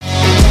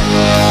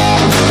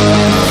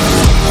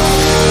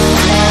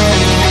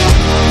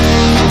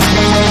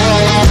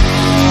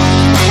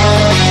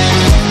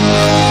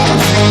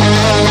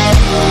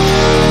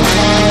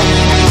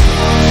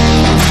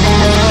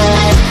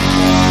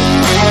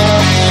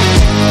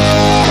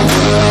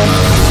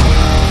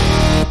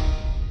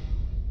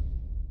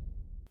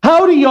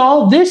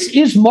all. This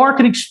is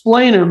Market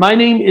Explainer. My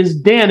name is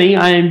Danny.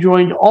 I am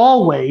joined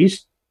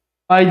always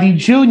by the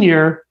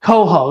junior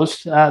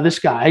co-host, this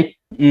guy,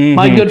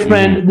 my good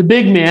friend, the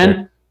big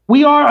man.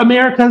 We are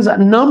America's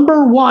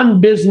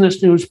 #1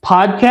 business news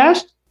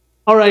podcast.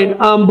 All right,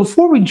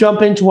 before we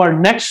jump into our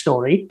next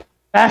story,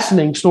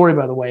 fascinating story,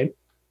 by the way,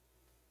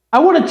 I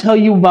want to tell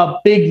you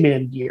about Big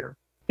Man Gear.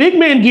 Big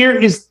Man Gear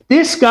is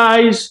this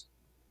guy's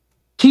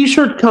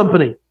t-shirt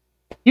company.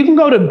 You can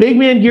go to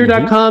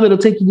bigmangear.com. It'll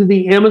take you to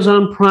the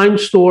Amazon Prime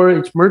store.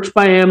 It's merch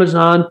by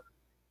Amazon.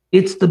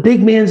 It's the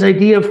big man's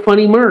idea of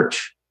funny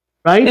merch,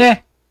 right? Yeah.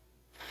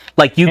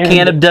 Like You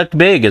Can't Abduct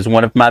Big is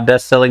one of my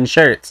best-selling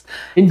shirts.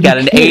 It's got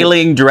an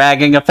alien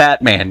dragging a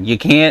fat man. You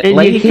can't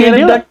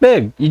abduct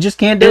Big. You just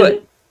can't do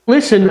it.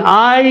 Listen,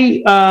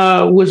 I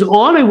was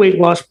on a weight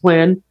loss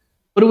plan,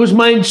 but it was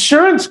my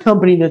insurance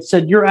company that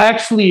said, you're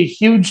actually a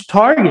huge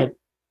target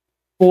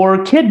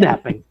for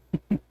kidnapping.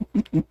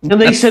 And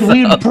they said,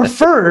 we would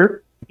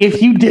prefer if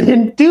you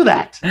didn't do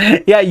that.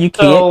 Yeah, you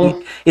can't.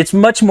 So, it's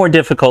much more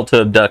difficult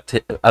to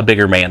abduct a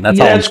bigger man. That's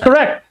all. That's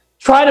correct.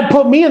 Try to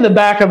put me in the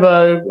back of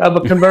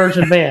a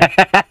conversion van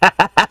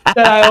that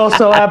I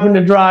also happen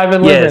to drive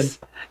and live in.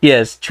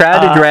 Yes,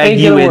 try to drag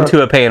you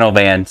into a panel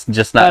van. It's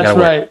just not going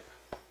to work. That's right.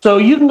 So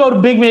you can go to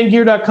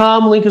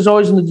bigmangear.com. Link is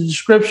always in the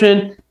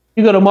description.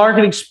 You go to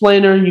Market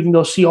Explainer. You can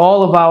go see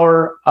all of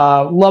our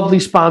lovely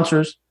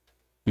sponsors.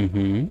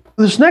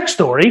 This next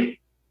story,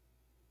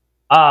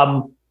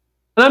 and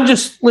I'm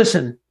just,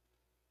 listen,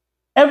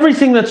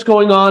 everything that's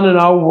going on in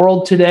our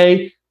world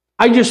today,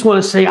 I just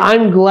want to say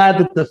I'm glad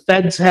that the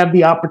feds have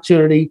the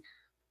opportunity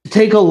to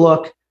take a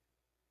look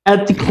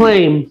at the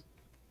claim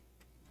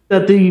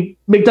that the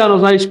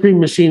McDonald's ice cream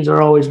machines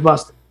are always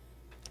busted.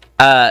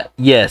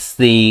 Yes,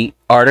 the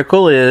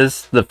article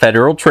is the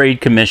Federal Trade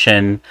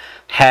Commission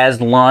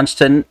has launched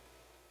an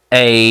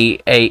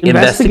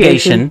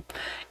investigation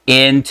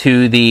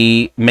into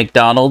the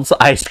McDonald's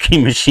ice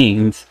cream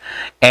machines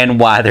and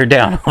why they're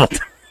down all the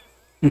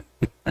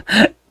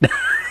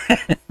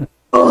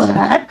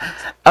time.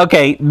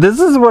 Okay, this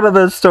is one of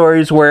those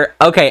stories where,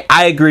 okay,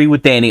 I agree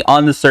with Danny.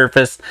 On the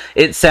surface,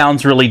 it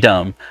sounds really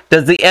dumb.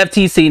 Does the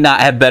FTC not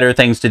have better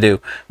things to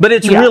do? But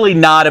it's really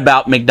not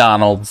about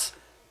McDonald's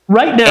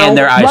right now, and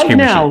their ice cream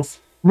machines.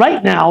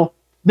 Right now,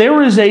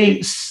 there is a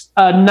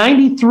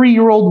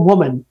 93-year-old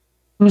woman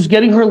who's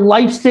getting her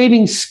life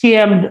savings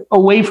scammed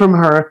away from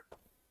her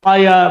by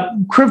a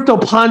crypto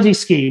Ponzi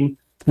scheme.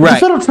 Right.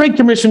 The Federal Trade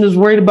Commission is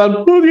worried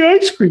about the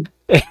ice cream.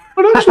 But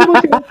actually,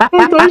 look at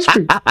the ice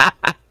cream.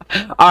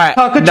 All right.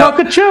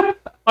 Chocolate chip.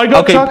 I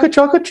got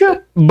chocolate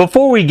chip.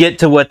 Before we get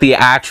to what the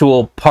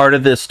actual part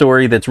of this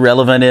story that's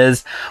relevant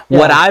is,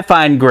 what I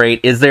find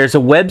great is there's a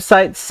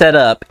website set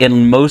up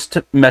in most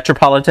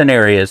metropolitan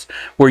areas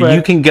where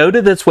you can go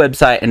to this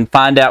website and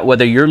find out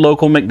whether your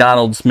local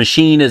McDonald's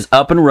machine is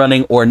up and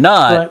running or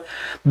not. Right.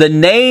 The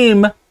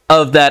name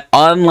of that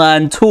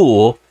online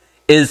tool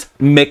is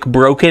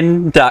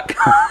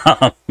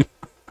McBroken.com.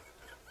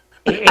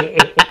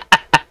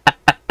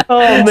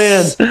 Oh,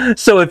 man.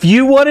 So if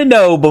you want to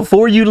know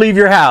before you leave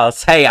your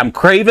house, hey, I'm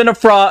craving a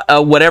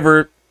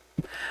McFlurry,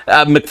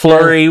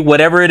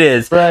 whatever it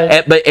is,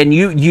 and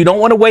you don't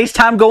want to waste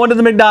time going to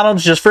the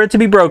McDonald's just for it to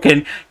be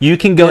broken, you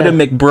can go to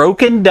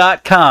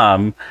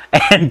McBroken.com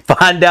and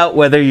find out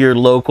whether your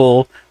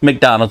local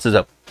McDonald's is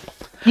open.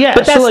 Yeah,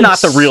 but that's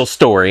not the real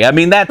story. I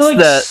mean, that's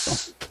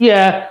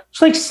it's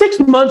like 6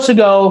 months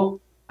ago,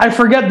 I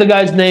forget the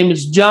guy's name,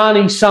 it's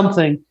Johnny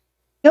something.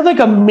 He had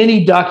like a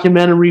mini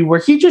documentary where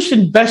he just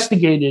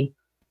investigated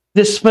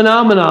this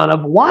phenomenon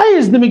of why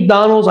is the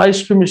McDonald's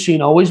ice cream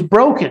machine always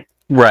broken?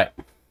 Right.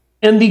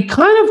 And the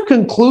kind of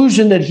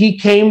conclusion that he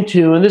came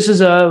to, and this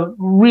is a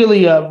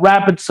really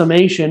rapid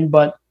summation,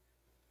 but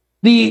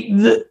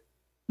the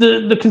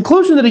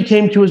conclusion that he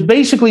came to is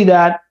basically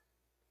that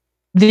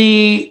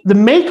the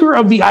maker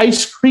of the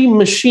ice cream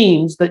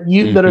machines that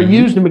are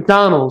used in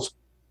McDonald's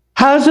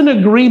has an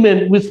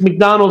agreement with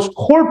McDonald's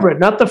corporate,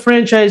 not the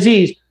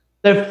franchisees,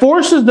 that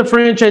forces the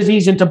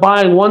franchisees into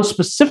buying one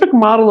specific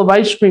model of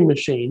ice cream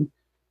machine,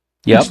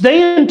 which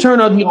they in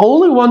turn are the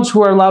only ones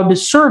who are allowed to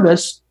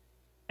service.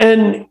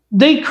 And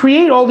they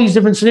create all these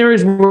different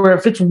scenarios where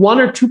if it's 1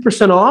 or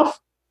 2% off,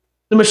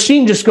 the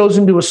machine just goes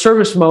into a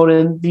service mode,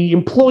 and the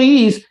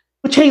employees,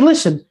 which, hey,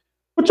 listen,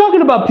 we're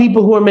talking about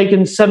people who are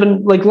making less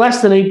than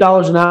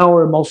 $8 an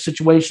hour in most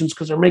situations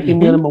because they're making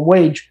minimum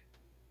wage.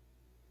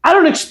 I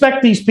don't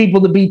expect these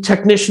people to be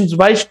technicians of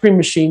ice cream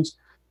machines.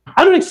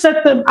 I don't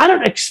expect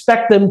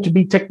them to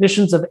be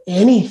technicians of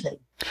anything.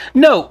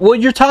 No, well,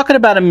 you're talking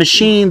about a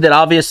machine that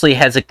obviously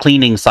has a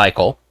cleaning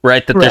cycle,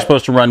 right? That they're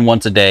supposed to run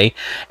once a day.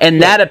 And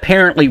that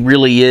apparently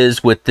really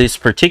is with this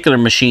particular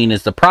machine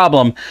is the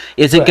problem,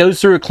 is it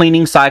goes through a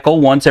cleaning cycle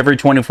once every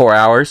 24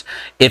 hours.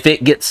 If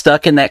it gets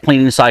stuck in that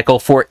cleaning cycle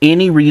for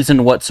any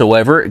reason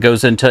whatsoever, it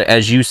goes into,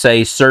 as you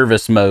say,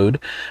 service mode,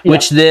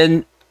 which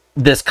then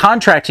this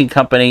contracting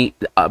company,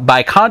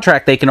 by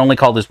contract, they can only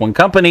call this one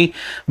company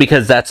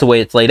because that's the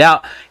way it's laid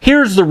out.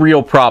 Here's the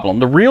real problem.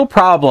 The real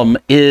problem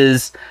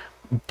is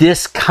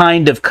these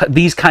kind of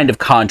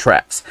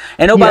contracts.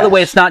 And by the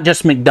way, it's not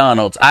just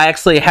McDonald's. I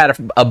actually had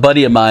a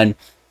buddy of mine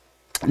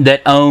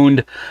that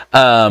owned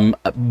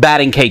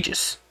batting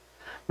cages.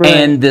 Right.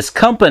 And this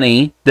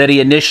company that he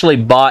initially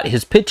bought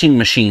his pitching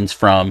machines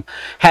from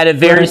had a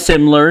very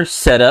similar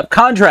setup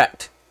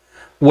contract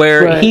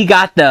where he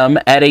got them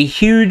at a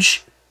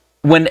huge,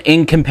 when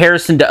in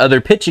comparison to other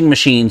pitching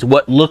machines,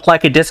 what looked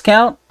like a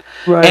discount.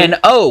 Right. And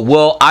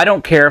I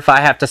don't care if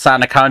I have to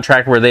sign a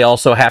contract where they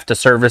also have to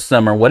service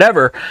them or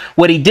whatever.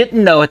 What he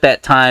didn't know at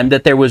that time,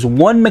 that there was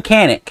one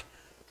mechanic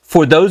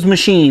for those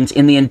machines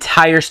in the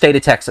entire state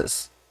of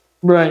Texas.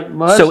 Right.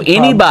 Well, so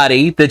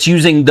anybody that's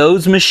using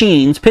those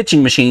machines,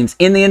 pitching machines,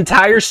 in the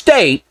entire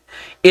state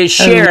is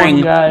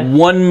sharing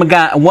one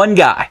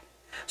guy.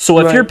 So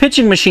if your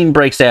pitching machine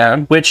breaks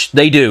down, which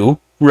they do,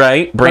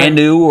 right, brand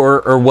new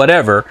or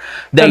whatever,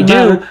 they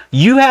do,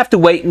 you have to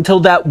wait until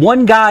that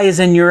one guy is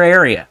in your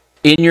area,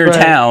 in your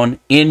town,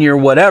 in your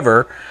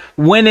whatever,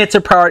 when it's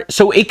a priority.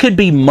 So it could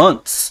be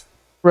months.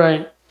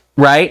 Right.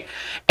 Right?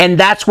 And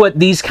that's what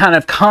these kind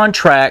of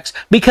contracts,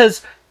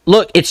 because,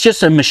 look, it's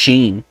just a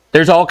machine.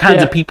 There's all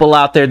kinds of people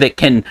out there that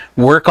can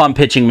work on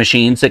pitching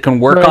machines, that can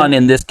work on,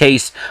 in this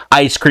case,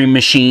 ice cream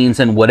machines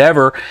and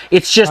whatever.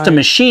 It's just a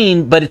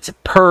machine, but it's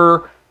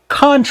per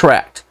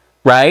contract,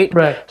 right?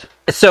 Right.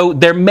 So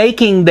they're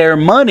making their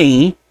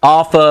money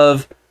off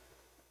of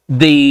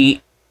the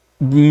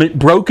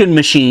broken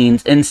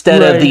machines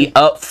instead of the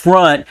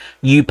upfront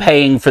you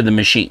paying for the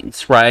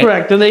machines, right?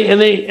 Correct. And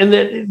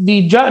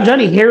the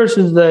Johnny Harris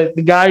is the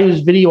guy whose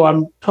video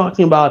I'm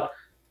talking about.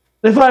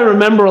 If I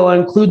remember, I'll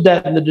include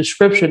that in the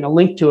description, a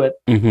link to it.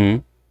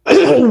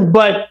 Mm-hmm.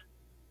 But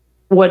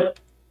what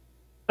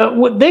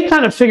they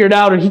kind of figured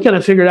out, or he kind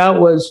of figured out,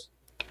 was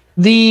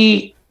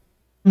the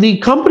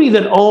company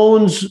that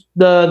owns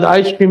the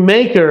ice cream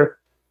maker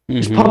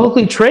is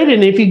publicly traded.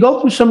 And if you go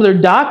through some of their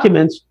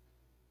documents,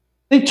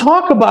 they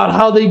talk about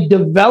how they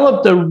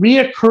developed a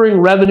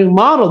reoccurring revenue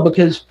model,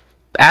 because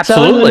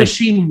selling the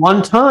machine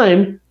one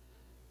time,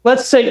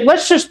 let's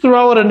just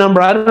throw out a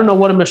number. I don't know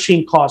what a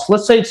machine costs.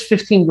 Let's say it's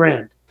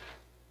 $15,000,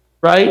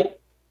 right?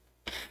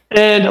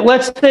 And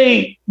let's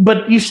say,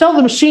 but you sell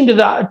the machine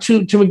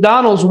to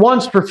McDonald's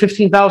once for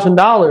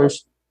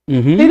 $15,000.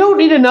 They don't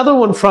need another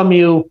one from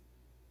you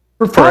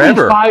for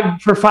forever.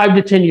 5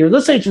 to 10 years.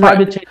 Let's say it's 5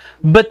 to 10.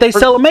 But they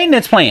sell a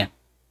maintenance plan,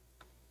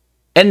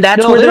 and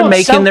that's where they're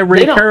making their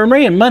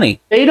recurring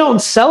money. They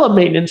don't sell a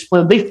maintenance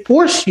plan. They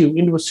force you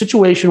into a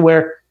situation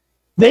where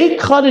they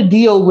cut a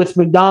deal with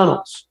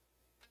McDonald's,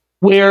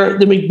 where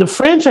the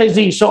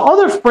franchisees, so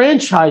other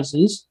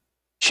franchises,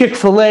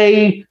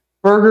 Chick-fil-A,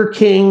 Burger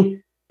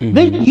King,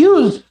 they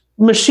use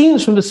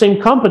machines from the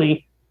same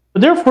company,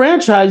 but their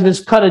franchises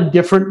cut a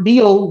different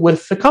deal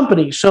with the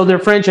company. So their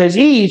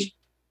franchisees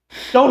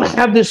don't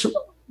have this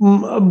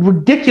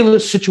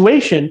ridiculous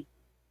situation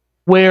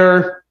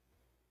where,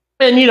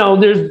 and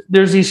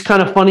there's these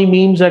kind of funny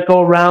memes that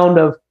go around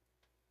of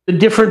the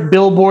different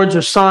billboards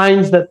or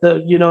signs that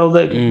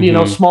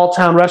small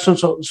town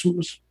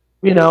restaurants,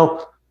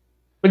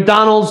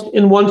 McDonald's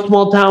in one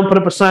small town put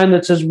up a sign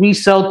that says, "We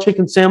sell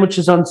chicken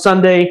sandwiches on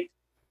Sunday,"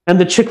 and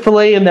the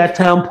Chick-fil-A in that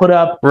town put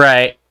up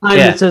a sign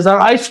that says, "Our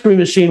ice cream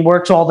machine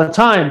works all the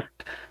time."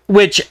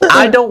 Which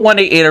I don't want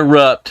to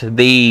interrupt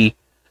the,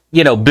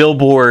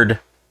 billboard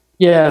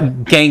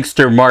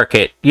gangster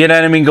market. You know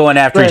what I mean? Going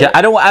after each other.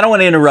 I don't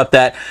want to interrupt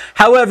that.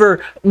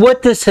 However,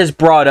 what this has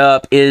brought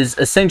up is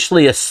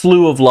essentially a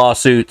slew of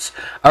lawsuits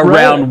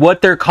around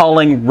what they're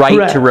calling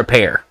right to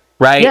repair.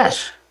 Right?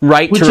 Yes.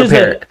 Right to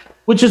repair.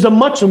 Which is a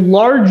much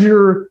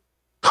larger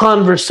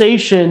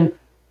conversation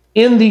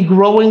in the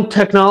growing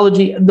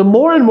technology. The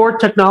more and more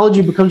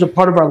technology becomes a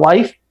part of our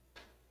life,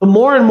 the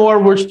more and more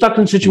we're stuck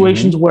in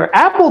situations where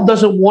Apple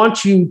doesn't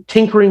want you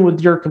tinkering with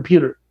your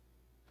computer,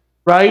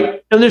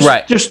 right? And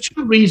there's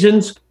two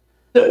reasons.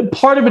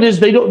 Part of it is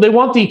they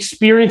want the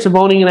experience of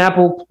owning an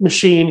Apple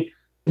machine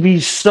to be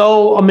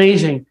so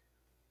amazing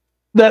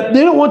that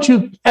they don't want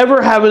you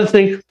ever having to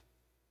think,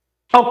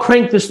 "I'll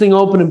crank this thing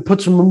open and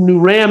put some new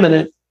RAM in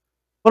it."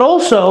 But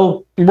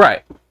also,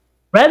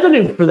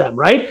 revenue for them,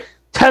 right?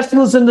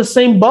 Tesla's in the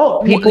same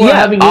boat. People are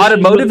having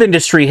automotive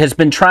industry has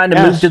been trying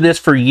to move to this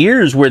for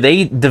years, where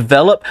they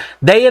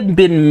have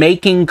been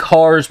making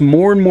cars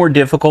more and more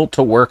difficult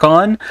to work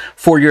on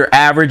for your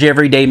average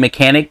everyday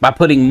mechanic by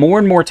putting more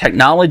and more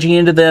technology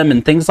into them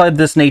and things like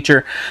this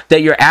nature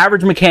that your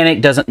average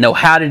mechanic doesn't know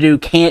how to do,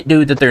 can't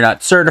do, that they're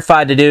not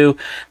certified to do.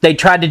 They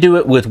tried to do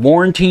it with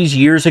warranties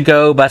years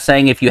ago by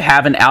saying, if you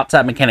have an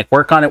outside mechanic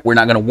work on it, we're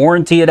not going to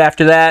warranty it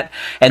after that.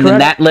 And then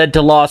that led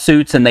to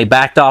lawsuits, and they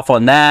backed off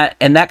on that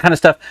and that kind of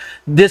stuff.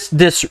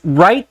 This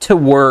right to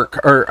work,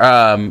 or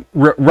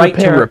right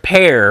to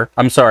repair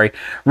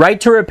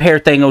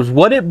thing, is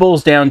what it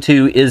boils down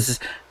to is,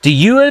 do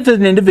you as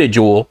an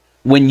individual,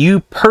 when you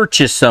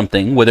purchase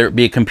something, whether it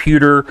be a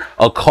computer,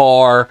 a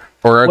car,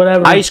 or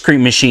an ice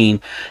cream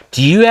machine,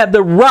 do you have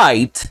the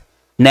right,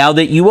 now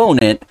that you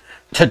own it,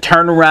 to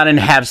turn around and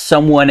have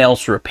someone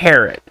else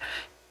repair it?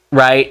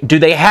 right? Do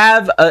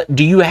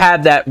you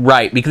have that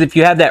right? Because if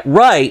you have that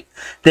right,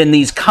 then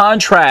these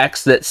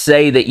contracts that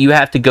say that you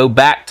have to go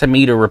back to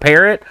me to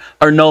repair it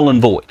are null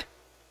and void,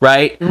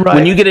 right?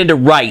 When you get into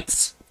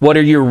rights, what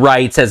are your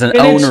rights as an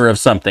owner of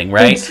something,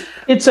 right?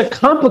 It's a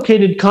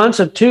complicated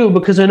concept too,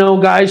 because I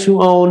know guys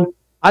who own,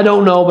 I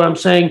don't know, but I'm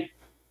saying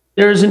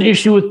there's an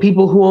issue with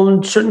people who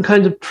own certain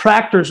kinds of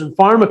tractors and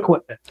farm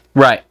equipment.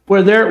 Right.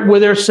 Where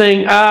they're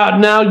saying,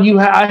 now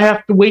I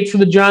have to wait for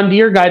the John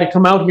Deere guy to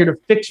come out here to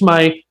fix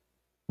my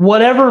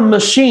whatever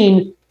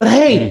machine. But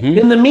hey,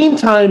 in the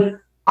meantime,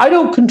 I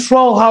don't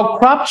control how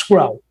crops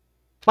grow.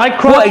 My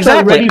crops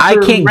are ready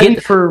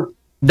for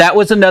that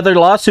was another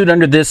lawsuit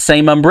under this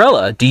same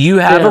umbrella. Do you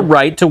have a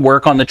right to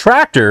work on the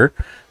tractor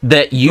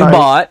that you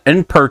bought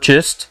and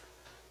purchased?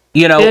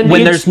 You know,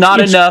 when there's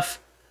not enough.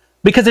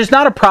 Because there's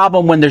not a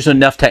problem when there's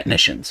enough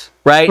technicians,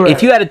 right? Correct.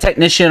 If you had a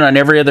technician on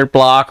every other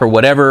block or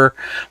whatever,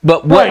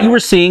 but what you were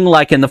seeing,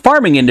 like in the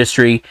farming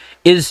industry,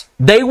 is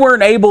they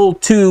weren't able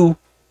to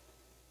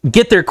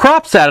get their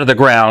crops out of the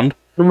ground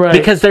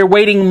because they're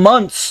waiting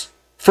months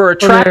for a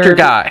tractor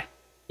guy.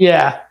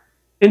 Yeah.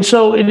 And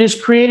so it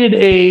has created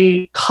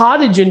a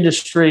cottage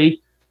industry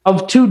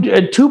of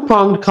a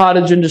two-pronged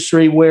cottage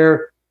industry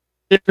where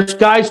there's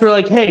guys who are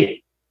like,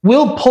 hey,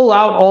 we'll pull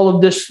out all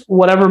of this,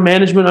 whatever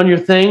management on your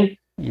thing,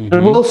 and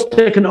we'll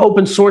stick an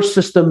open source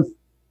system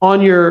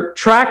on your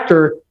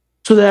tractor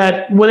so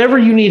that whenever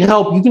you need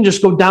help, you can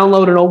just go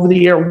download it over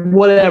the air,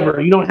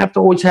 whatever. You don't have to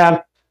always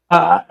have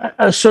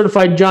a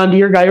certified John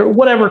Deere guy or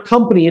whatever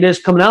company it is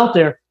coming out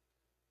there.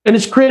 And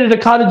it's created a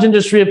cottage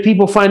industry of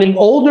people finding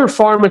older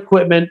farm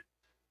equipment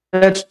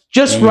that's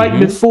just right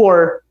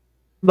before,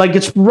 like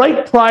it's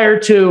right prior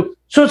to.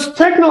 So it's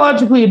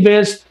technologically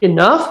advanced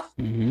enough,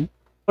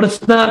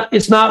 but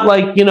it's not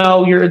like, you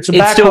know, it's a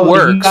backhoe. It still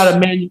works. You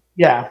got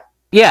a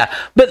Yeah,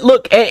 but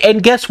look,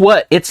 and guess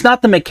what? It's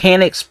not the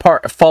mechanics'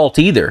 fault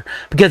either,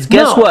 because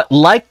guess what?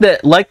 Like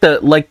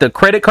the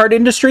credit card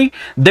industry,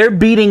 they're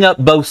beating up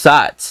both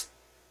sides.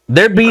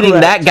 They're beating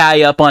that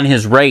guy up on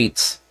his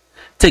rates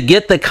to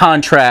get the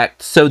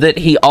contract so that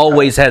he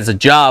always has a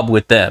job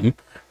with them,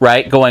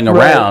 right? Going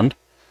around,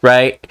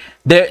 right?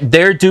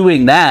 They're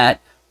doing that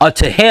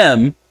to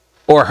him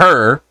or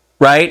her,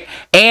 right?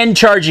 And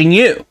charging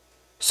you.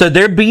 So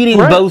they're beating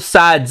both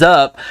sides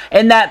up,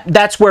 and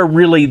that's where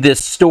really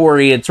this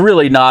story, it's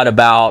really not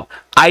about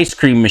ice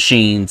cream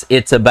machines.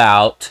 It's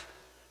about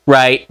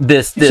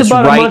this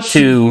right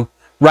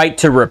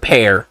to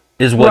repair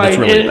is what it's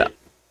really about.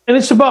 And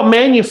it's about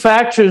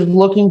manufacturers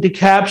looking to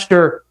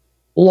capture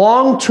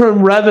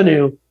long-term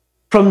revenue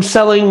from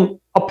selling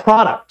a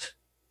product,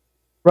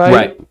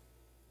 right?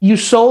 You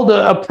sold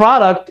a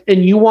product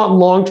and you want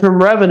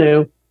long-term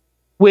revenue,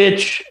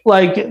 which,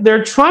 like,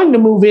 they're trying to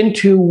move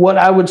into what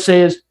I would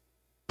say is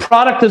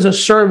product as a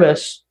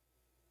service,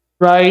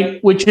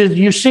 right? Which is,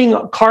 you're seeing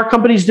car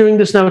companies doing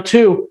this now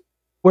too,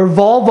 where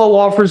Volvo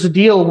offers a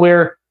deal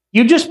where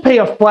you just pay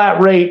a flat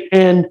rate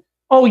and,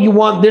 oh, you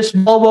want this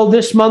Volvo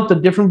this month, a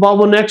different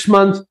Volvo next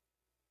month.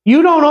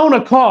 You don't own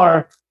a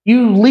car,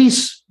 you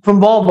lease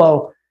from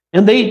Volvo.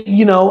 And they,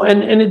 you know,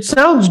 and it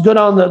sounds good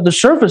on the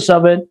surface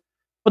of it,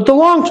 but the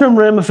long-term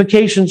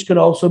ramifications could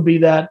also be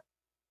that,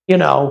 you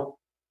know,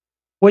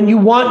 when you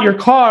want your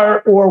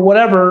car or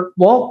whatever,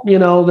 well, you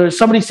know, there's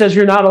somebody says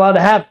you're not allowed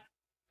to have it.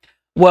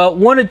 Well,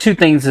 one of two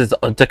things is,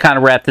 to kind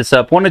of wrap this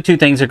up, one of two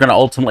things are going to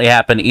ultimately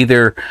happen.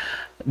 Either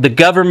the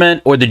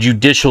government or the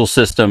judicial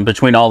system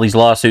between all these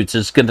lawsuits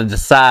is going to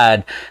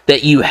decide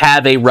that you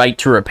have a right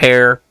to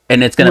repair,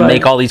 and it's going to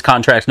make all these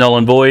contracts null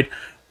and void,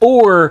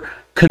 or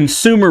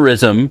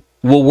consumerism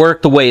will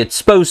work the way it's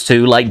supposed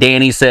to, like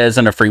Danny says,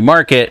 in a free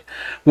market,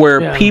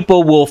 where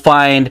people will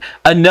find,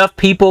 enough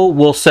people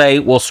will say,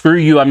 well, screw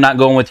you, I'm not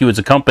going with you as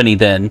a company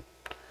then,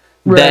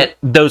 that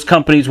those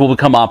companies will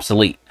become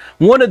obsolete.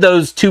 One of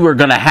those two are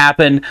going to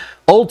happen.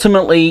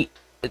 Ultimately,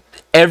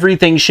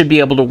 everything should be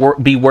able to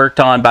be worked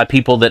on by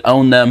people that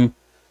own them,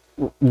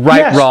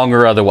 wrong,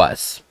 or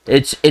otherwise.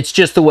 It's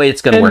just the way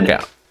it's going to work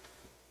out.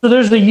 So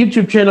there's a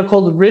YouTube channel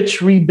called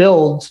Rich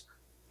Rebuilds,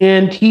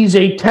 and he's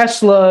a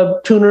Tesla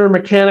tuner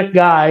mechanic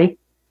guy.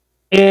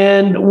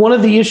 And one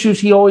of the issues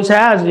he always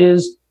has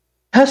is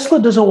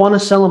Tesla doesn't want to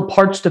sell him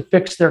parts to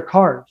fix their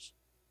cars.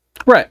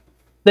 Right.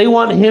 They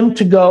want him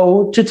to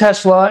go to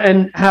Tesla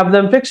and have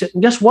them fix it.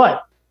 And guess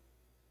what?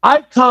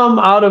 I've come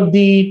out of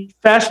the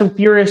Fast and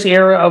Furious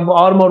era of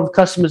automotive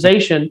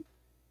customization.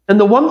 And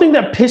the one thing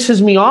that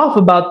pisses me off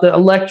about the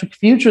electric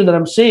future that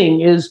I'm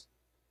seeing is,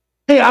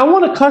 hey, I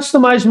want to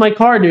customize my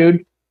car,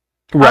 dude.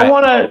 Right. I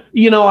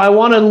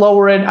want to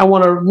lower it. I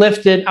want to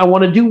lift it. I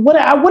want to do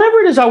whatever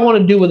it is I want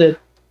to do with it.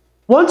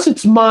 Once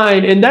it's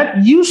mine, and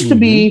that used to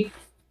be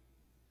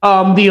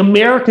the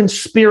American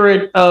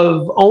spirit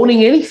of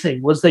owning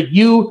anything, was that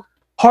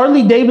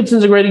Harley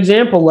Davidson's a great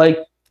example. Like,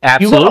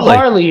 absolutely. You go to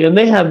Harley,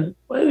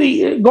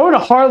 and going to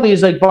Harley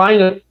is like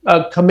buying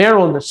a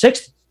Camaro in the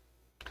 60s.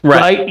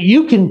 Right?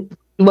 You can,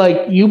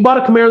 like, you bought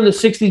a Camaro in the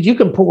 60s, you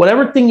can put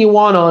whatever thing you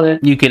want on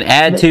it. You can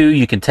add to,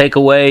 you can take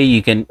away,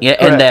 you can,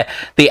 and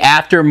the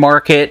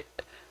aftermarket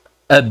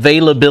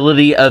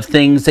availability of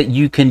things that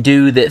you can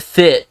do that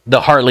fit the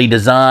Harley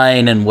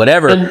design and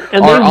whatever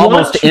and are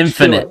almost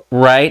infinite,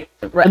 right?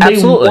 And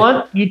absolutely. They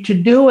want you to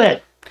do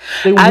it.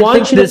 They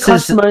want you to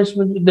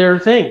customize their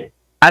thing.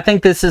 I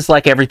think this is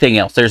like everything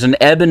else. There's an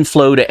ebb and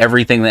flow to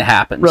everything that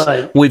happens.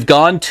 Right. We've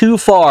gone too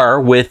far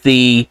with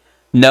the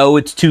no,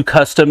 it's too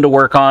custom to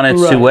work on,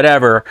 it's too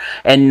whatever.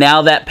 And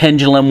now that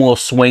pendulum will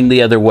swing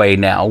the other way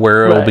now,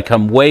 where it'll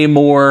become way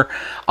more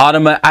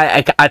automatic.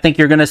 I think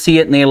you're going to see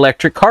it in the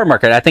electric car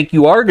market. I think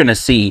you are going to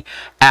see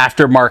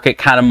aftermarket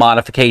kind of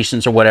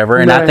modifications or whatever.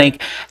 And I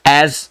think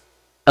as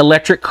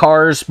electric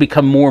cars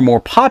become more and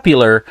more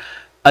popular,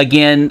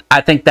 again,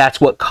 I think that's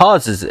what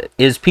causes it,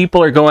 is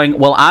people are going,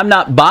 well, I'm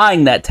not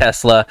buying that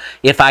Tesla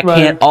if I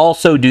can't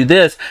also do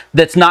this.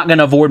 That's not going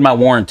to avoid my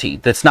warranty.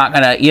 That's not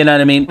going to, you know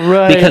what I mean?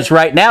 Because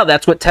right now,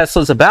 that's what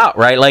Tesla's about,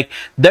 right? Like,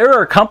 there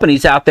are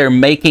companies out there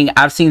making,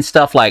 I've seen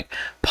stuff like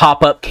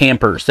pop-up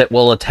campers that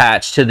will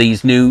attach to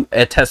these new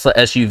Tesla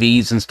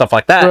SUVs and stuff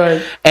like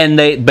that. And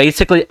they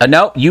basically,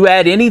 no, you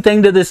add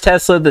anything to this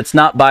Tesla that's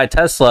not by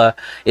Tesla,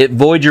 it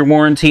voids your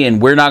warranty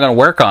and we're not going to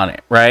work on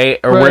it,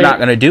 right? Or we're not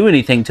going to do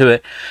anything to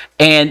it.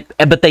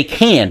 But they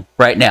can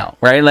right now,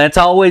 right? That's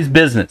always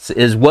business,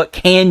 is what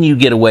can you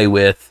get away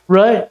with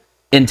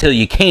until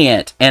you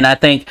can't. And I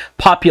think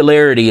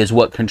popularity is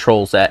what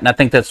controls that. And I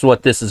think that's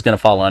what this is going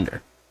to fall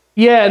under.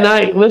 Yeah, and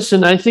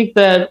I think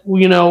that,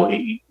 you know,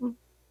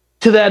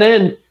 to that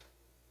end,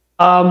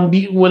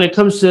 when it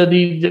comes to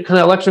the kind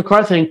of electric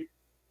car thing,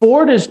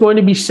 Ford is going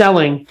to be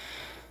selling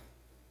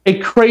a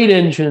crate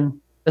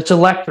engine that's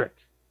electric.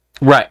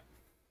 Right.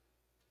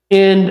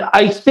 And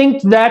I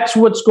think that's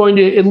what's going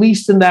to, at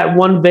least in that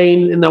one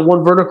vein, in that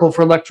one vertical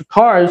for electric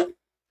cars,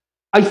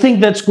 I think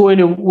that's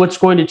what's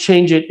going to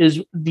change it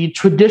is the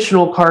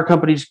traditional car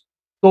companies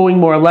going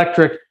more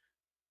electric,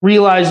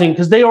 realizing,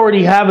 because they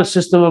already have a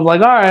system of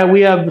like, all right,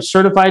 we have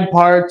certified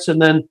parts, and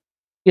then,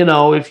 you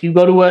know, if you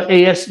go to an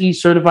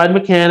ASE certified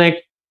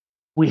mechanic,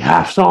 we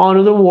have to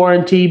honor the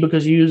warranty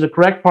because you use the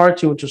correct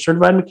parts, you went to a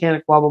certified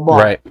mechanic, blah, blah,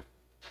 blah. Right.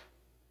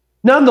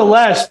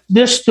 Nonetheless,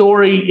 this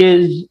story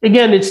is,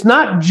 again, it's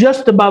not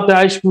just about the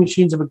ice cream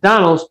machines at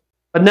McDonald's,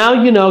 but now,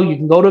 you know, you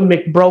can go to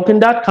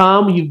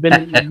McBroken.com. We've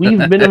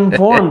been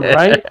informed,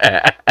 right?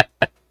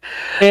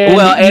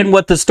 And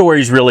what the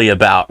story's really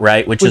about,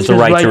 right? Which is the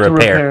right to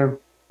repair.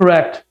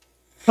 Correct.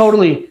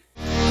 Totally.